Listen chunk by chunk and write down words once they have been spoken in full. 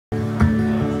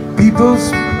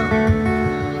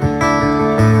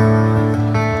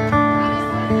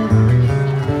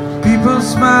People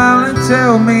smile and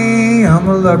tell me I'm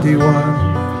a lucky one,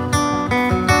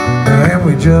 and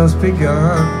we just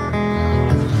begun.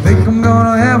 Think I'm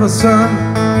gonna have a son.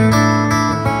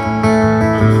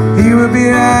 He would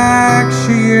be like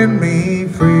she and me,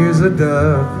 free as a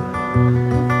dove,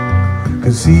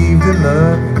 conceived in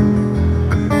love.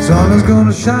 Sun is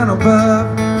gonna shine above.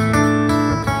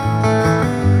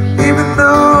 Even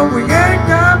though we ain't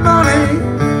got money,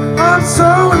 I'm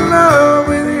so in love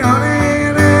with you, honey,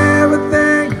 and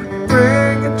everything.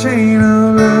 Bring a chain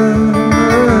of love.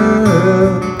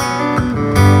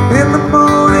 In the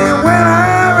morning when I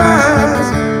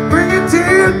rise, bring a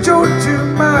tear of joy to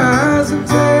my eyes and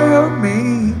tell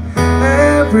me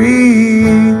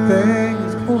everything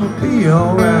is gonna be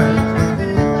alright.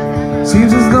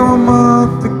 Seems as though a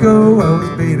month ago I was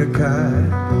being a kite.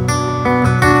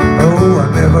 Oh, I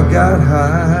never got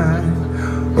high.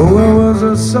 Oh, I was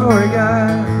a sorry guy.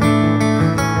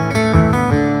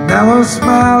 Now I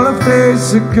smile and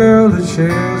face a girl that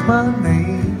shares my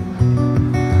name.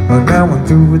 But now I'm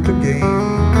through with the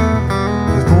game.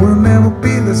 This boy will never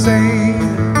be the same.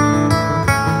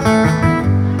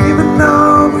 Even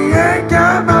though we ain't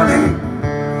got money,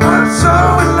 I'm so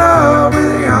in love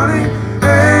with you, honey.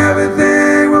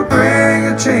 Everything will bring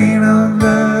a chain of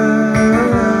love.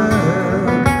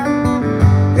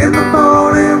 In the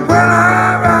morning when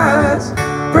I rise,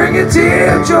 bring a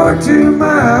tear of joy to my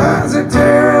eyes and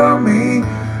tell me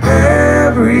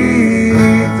everything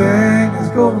is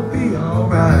gonna be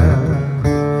alright.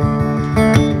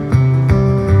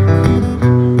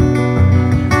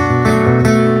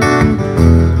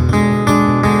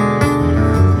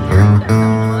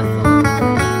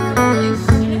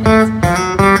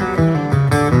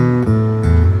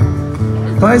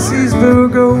 Pisces,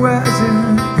 Virgo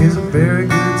rising is a very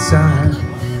good sign.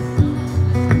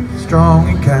 Strong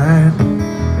and kind,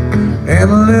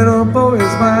 and the little boy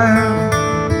is mine.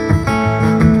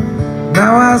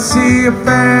 Now I see a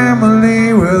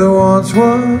family where there once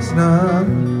was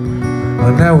none,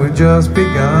 but now we've just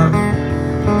begun.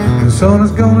 The sun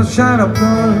is gonna shine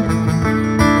above.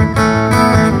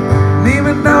 And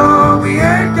even though we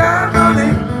ain't got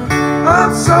money,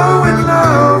 I'm so in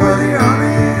love with you, honey.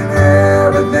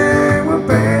 Everything will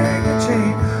bring a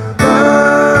chain of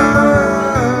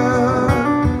love.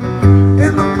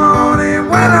 In the morning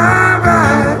when I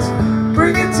rise,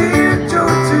 bring a tear of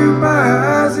joy to my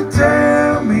eyes and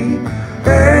tell me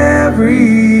everything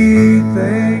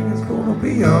is gonna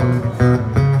be alright.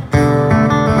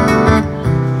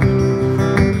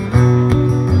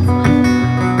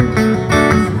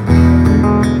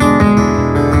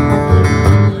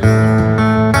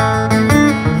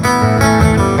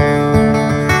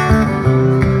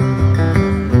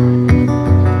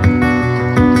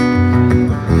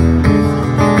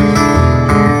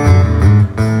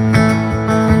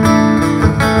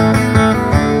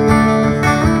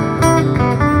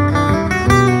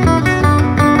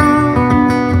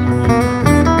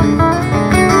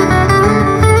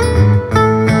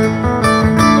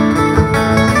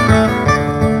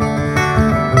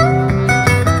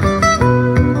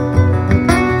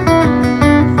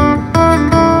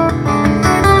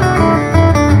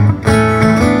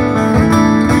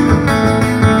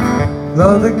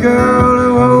 Love the girl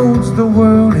who holds the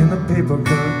world in a paper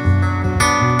cup.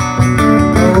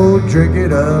 Oh, drink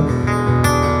it up.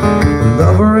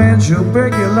 Love her and she'll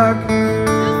break your luck.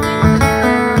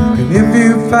 And if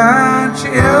you find she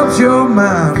helps your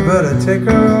mind, better take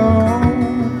her on.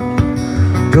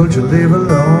 Don't you live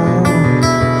alone.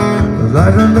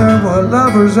 Like a love or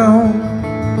lover's own.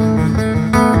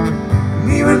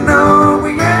 And even though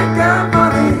we ain't got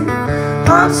money,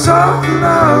 I'm so in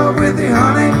love with you,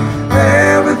 honey.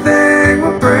 Everything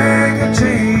will bring a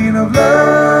chain of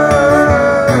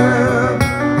love.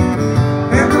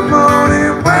 In the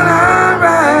morning when I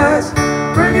rise,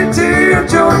 bring a tear of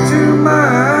joy to my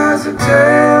eyes and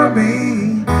tell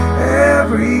me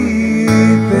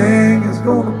everything is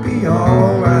gonna be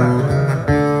alright.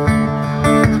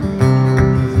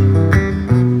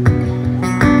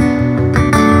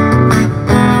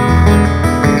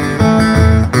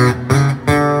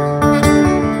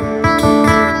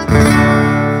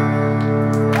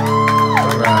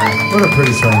 What a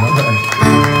pretty song.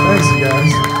 Thanks, you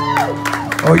guys.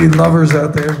 All you lovers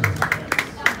out there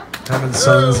having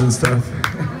sons and stuff.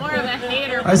 More of a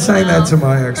hater. I sang that to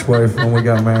my ex-wife when we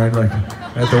got married, like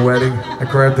at the wedding. I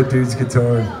grabbed the dude's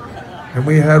guitar, and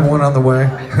we had one on the way.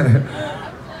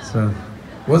 So it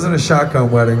wasn't a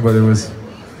shotgun wedding, but it was.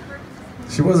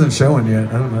 She wasn't showing yet.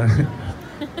 I don't know.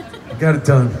 I got it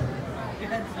done.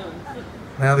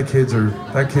 Now the kids are,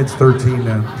 that kid's 13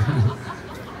 now.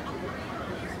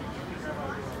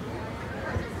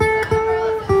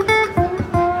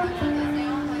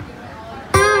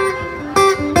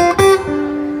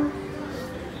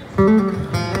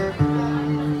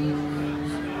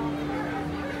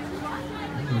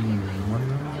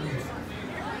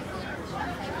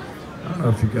 I don't know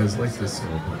if you guys like this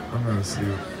song, but I'm gonna see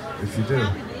if you do.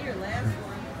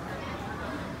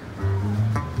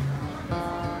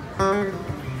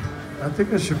 I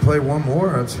think I should play one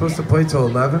more. I'm supposed to play till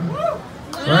 11.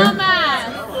 Right?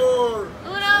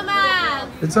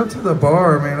 It's up to the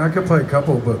bar. I mean, I could play a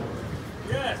couple, but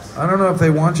I don't know if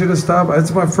they want you to stop.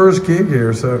 It's my first gig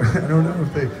here, so I don't know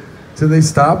if do they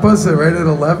stop us right at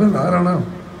 11? I don't know.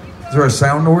 Is there a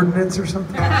sound ordinance or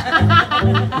something?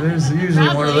 There's usually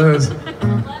one of those.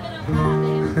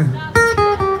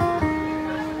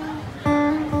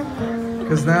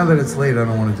 Because now that it's late, I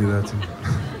don't want to do that too.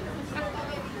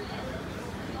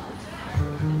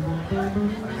 I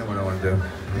know what I want to do.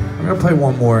 I'm going to play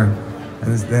one more.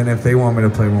 And then if they want me to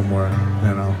play one more,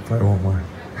 then I'll play one more.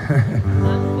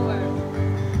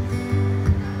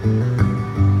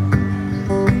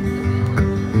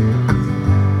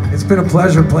 It's been a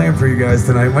pleasure playing for you guys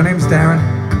tonight. My name's Darren.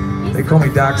 They call me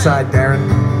Dockside Darren.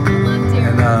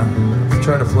 And I'm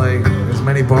trying to play as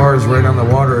many bars right on the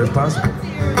water as possible.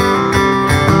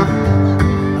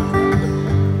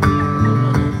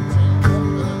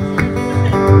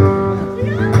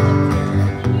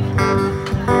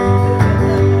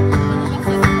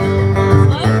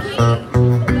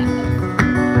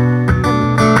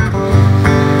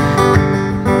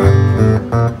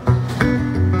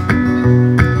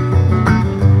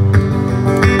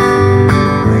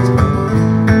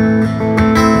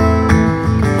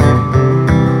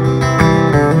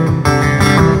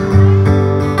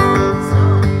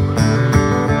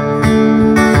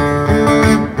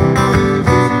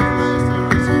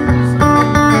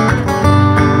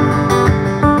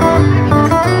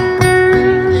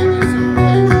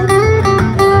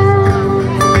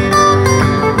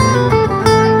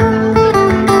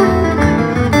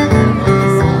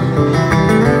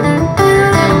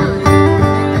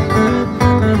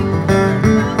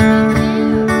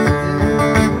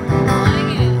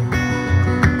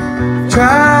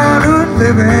 Childhood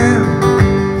living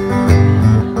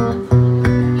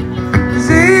is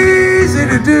easy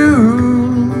to do.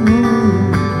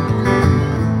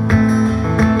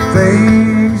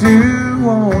 Things you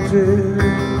wanted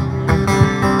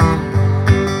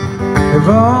have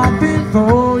all been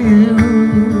for you.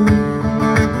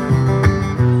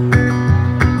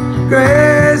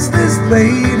 Graceless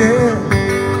lady,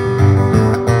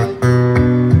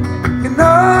 you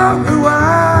know who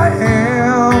I am.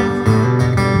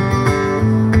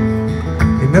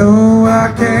 No,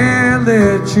 I can't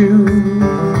let you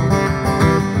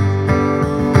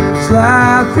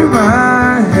slide through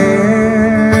my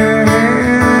hands.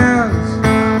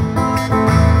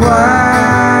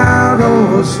 Wild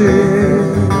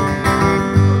horses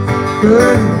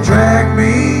couldn't drag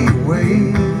me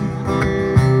away.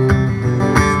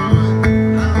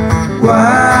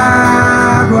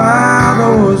 Wild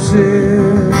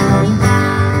horses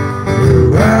will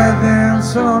ride them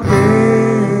someday.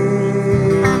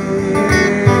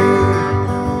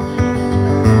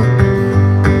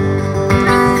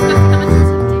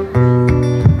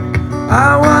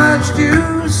 I watched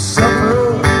you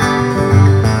suffer,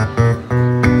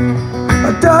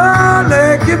 I don't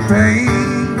like your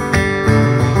pain.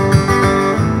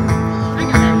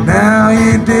 Now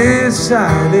you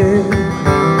decided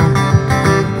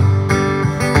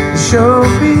to show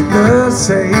me the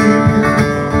same.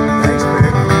 Thanks,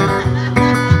 baby.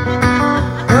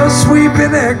 No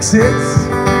sweeping exits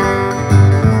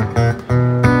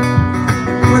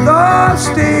with off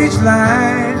stage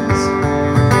lines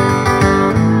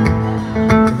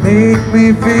make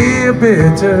me feel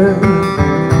bitter,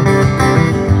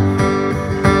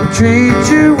 treat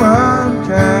you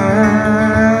unkind.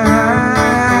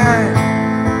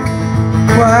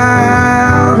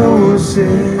 Wild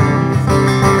horses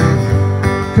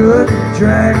couldn't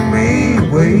drag me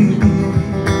away.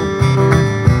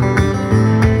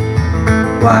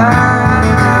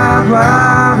 Wild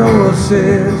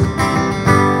horses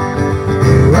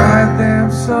will ride them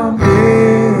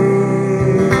someday.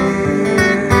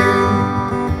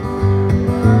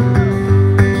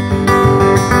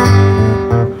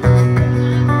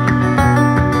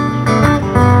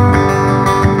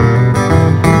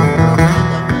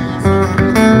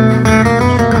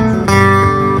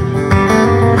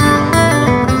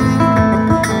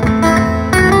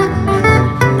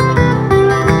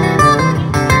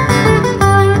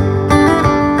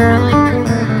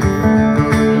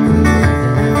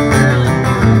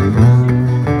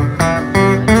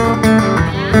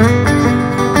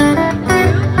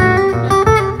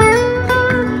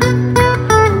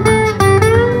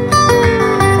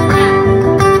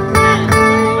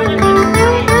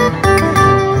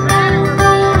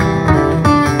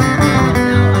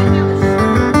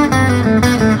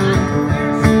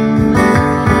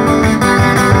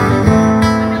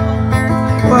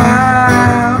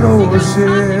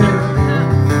 horses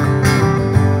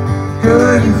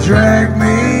couldn't drag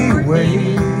me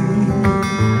away.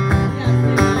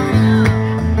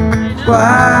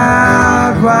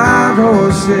 Wild, wild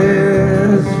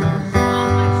horses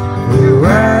will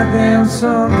ride them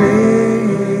someday.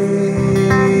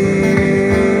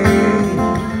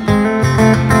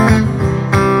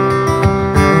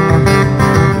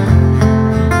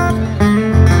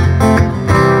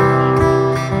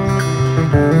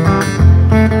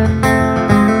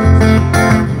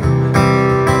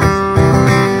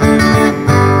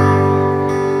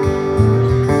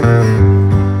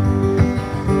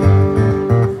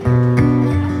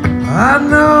 I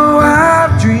know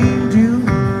I've dreamed you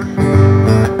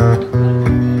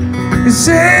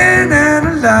sin and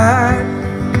a light.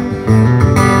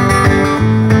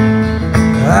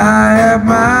 I have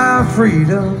my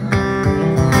freedom,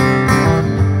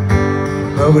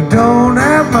 but we don't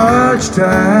have much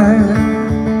time.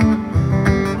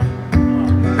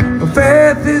 My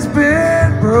faith has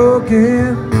been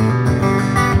broken,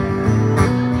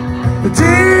 the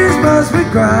tears must be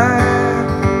cried.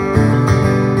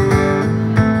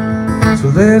 So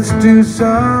let's do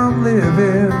some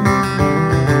living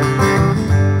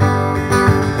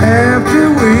after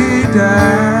we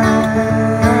die.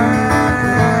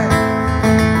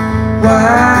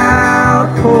 Wild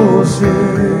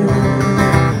horses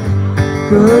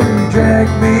couldn't drag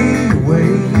me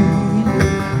away.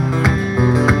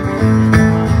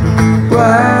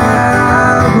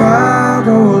 Wild, wild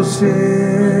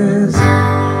horses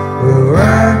will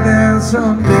ride down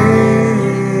someday.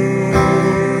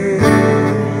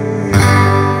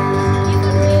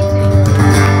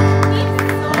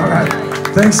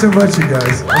 Thanks so much, you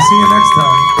guys. I'll see you next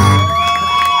time.